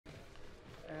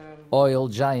Oil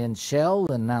giant Shell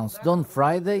announced on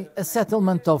Friday a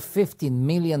settlement of $15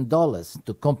 million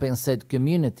to compensate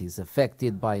communities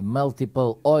affected by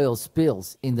multiple oil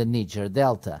spills in the Niger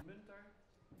Delta.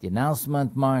 The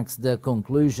announcement marks the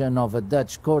conclusion of a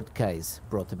Dutch court case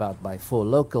brought about by 4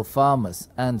 local farmers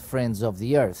and Friends of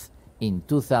the Earth in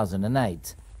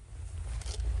 2008.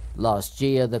 Last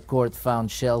year, the court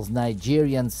found Shell's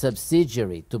Nigerian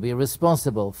subsidiary to be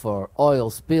responsible for oil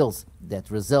spills that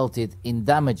resulted in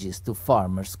damages to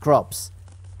farmers' crops.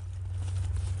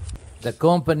 The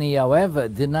company, however,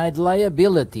 denied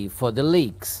liability for the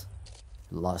leaks.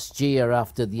 Last year,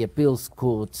 after the appeals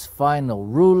court's final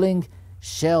ruling,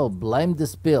 Shell blamed the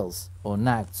spills on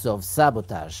acts of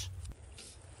sabotage.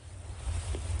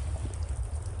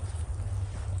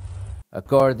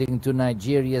 According to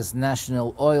Nigeria's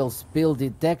National Oil Spill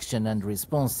Detection and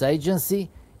Response Agency,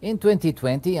 in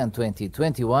 2020 and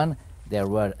 2021, there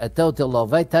were a total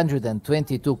of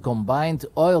 822 combined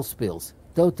oil spills,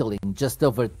 totaling just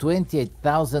over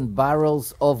 28,000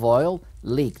 barrels of oil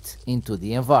leaked into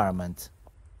the environment.